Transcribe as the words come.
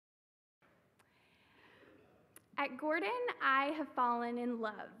At Gordon, I have fallen in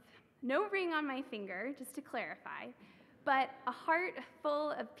love. No ring on my finger, just to clarify, but a heart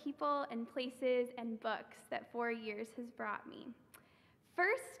full of people and places and books that 4 years has brought me.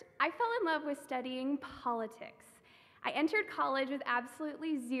 First, I fell in love with studying politics. I entered college with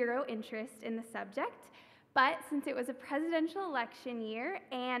absolutely zero interest in the subject, but since it was a presidential election year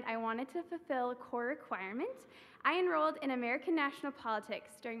and I wanted to fulfill a core requirement, I enrolled in American National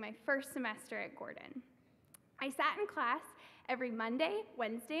Politics during my first semester at Gordon. I sat in class every Monday,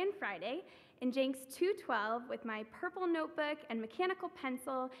 Wednesday, and Friday in Jenks 212 with my purple notebook and mechanical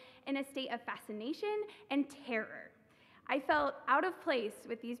pencil in a state of fascination and terror. I felt out of place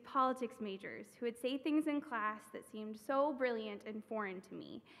with these politics majors who would say things in class that seemed so brilliant and foreign to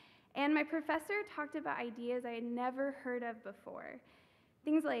me. And my professor talked about ideas I had never heard of before.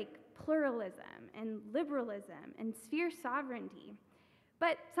 Things like pluralism and liberalism and sphere sovereignty.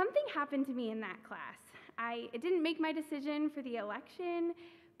 But something happened to me in that class. It didn't make my decision for the election,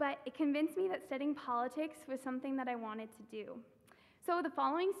 but it convinced me that studying politics was something that I wanted to do. So the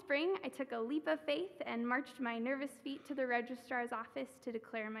following spring, I took a leap of faith and marched my nervous feet to the registrar's office to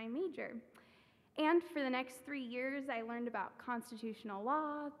declare my major. And for the next 3 years, I learned about constitutional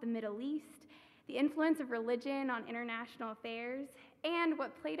law, the Middle East, the influence of religion on international affairs, and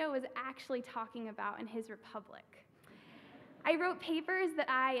what Plato was actually talking about in his Republic. I wrote papers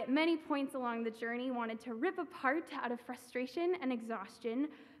that I, at many points along the journey, wanted to rip apart out of frustration and exhaustion,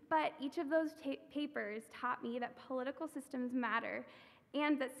 but each of those papers taught me that political systems matter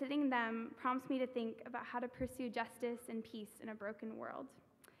and that studying them prompts me to think about how to pursue justice and peace in a broken world.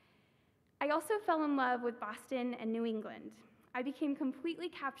 I also fell in love with Boston and New England. I became completely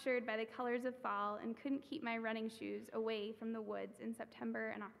captured by the colors of fall and couldn't keep my running shoes away from the woods in September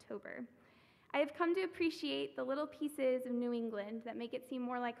and October. I have come to appreciate the little pieces of New England that make it seem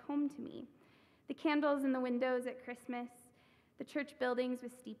more like home to me. The candles in the windows at Christmas, the church buildings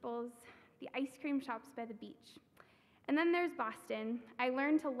with steeples, the ice cream shops by the beach. And then there's Boston. I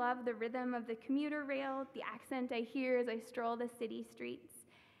learned to love the rhythm of the commuter rail, the accent I hear as I stroll the city streets.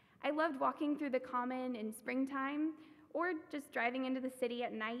 I loved walking through the Common in springtime, or just driving into the city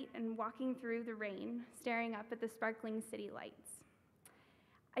at night and walking through the rain, staring up at the sparkling city lights.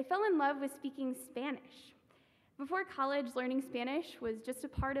 I fell in love with speaking Spanish. Before college, learning Spanish was just a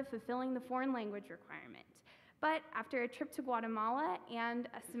part of fulfilling the foreign language requirement. But after a trip to Guatemala and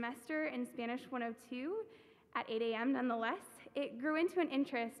a semester in Spanish 102 at 8 a.m. nonetheless, it grew into an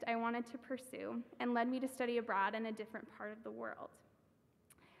interest I wanted to pursue and led me to study abroad in a different part of the world.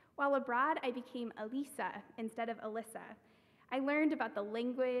 While abroad, I became Alyssa instead of Alyssa. I learned about the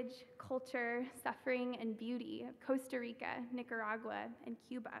language, culture, suffering, and beauty of Costa Rica, Nicaragua, and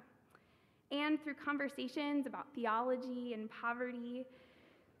Cuba. And through conversations about theology and poverty,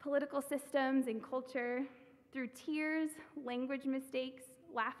 political systems and culture, through tears, language mistakes,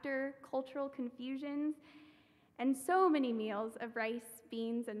 laughter, cultural confusions, and so many meals of rice,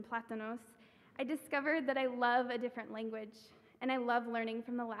 beans, and plátanos, I discovered that I love a different language, and I love learning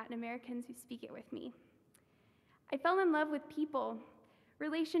from the Latin Americans who speak it with me. I fell in love with people.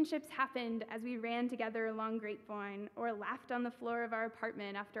 Relationships happened as we ran together along Grapevine, or laughed on the floor of our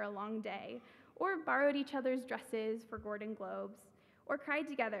apartment after a long day, or borrowed each other's dresses for Gordon Globes, or cried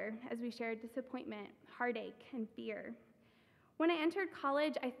together as we shared disappointment, heartache, and fear. When I entered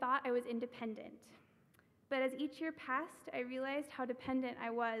college, I thought I was independent. But as each year passed, I realized how dependent I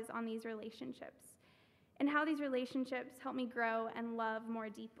was on these relationships, and how these relationships helped me grow and love more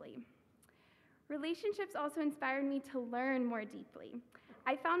deeply. Relationships also inspired me to learn more deeply.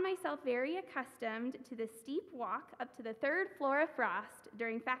 I found myself very accustomed to the steep walk up to the 3rd floor of Frost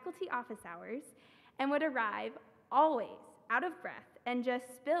during faculty office hours, and would arrive always out of breath and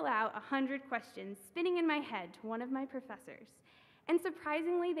just spill out 100 questions spinning in my head to one of my professors. And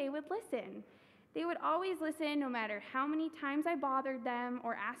surprisingly, they would listen. They would always listen no matter how many times I bothered them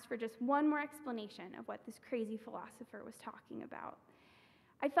or asked for just one more explanation of what this crazy philosopher was talking about.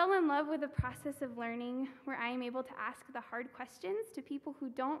 I fell in love with the process of learning where I am able to ask the hard questions to people who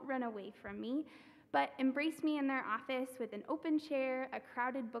don't run away from me, but embrace me in their office with an open chair, a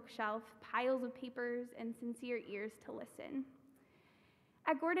crowded bookshelf, piles of papers, and sincere ears to listen.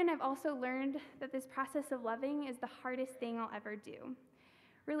 At Gordon, I've also learned that this process of loving is the hardest thing I'll ever do.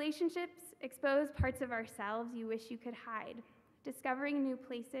 Relationships expose parts of ourselves you wish you could hide. Discovering new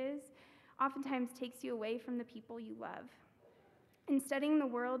places oftentimes takes you away from the people you love. And studying the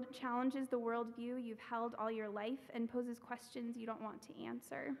world challenges the worldview you've held all your life and poses questions you don't want to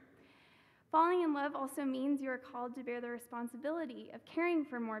answer. Falling in love also means you are called to bear the responsibility of caring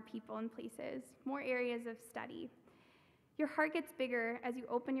for more people and places, more areas of study. Your heart gets bigger as you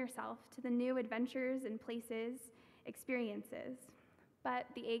open yourself to the new adventures and places, experiences. But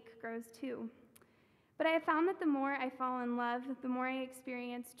the ache grows too. But I have found that the more I fall in love, the more I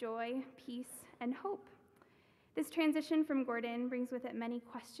experience joy, peace, and hope. This transition from Gordon brings with it many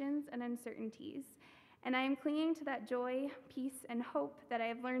questions and uncertainties, and I am clinging to that joy, peace, and hope that I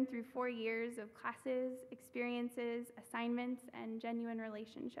have learned through 4 years of classes, experiences, assignments, and genuine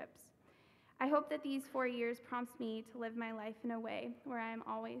relationships. I hope that these 4 years prompts me to live my life in a way where I am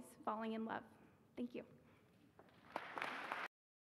always falling in love. Thank you.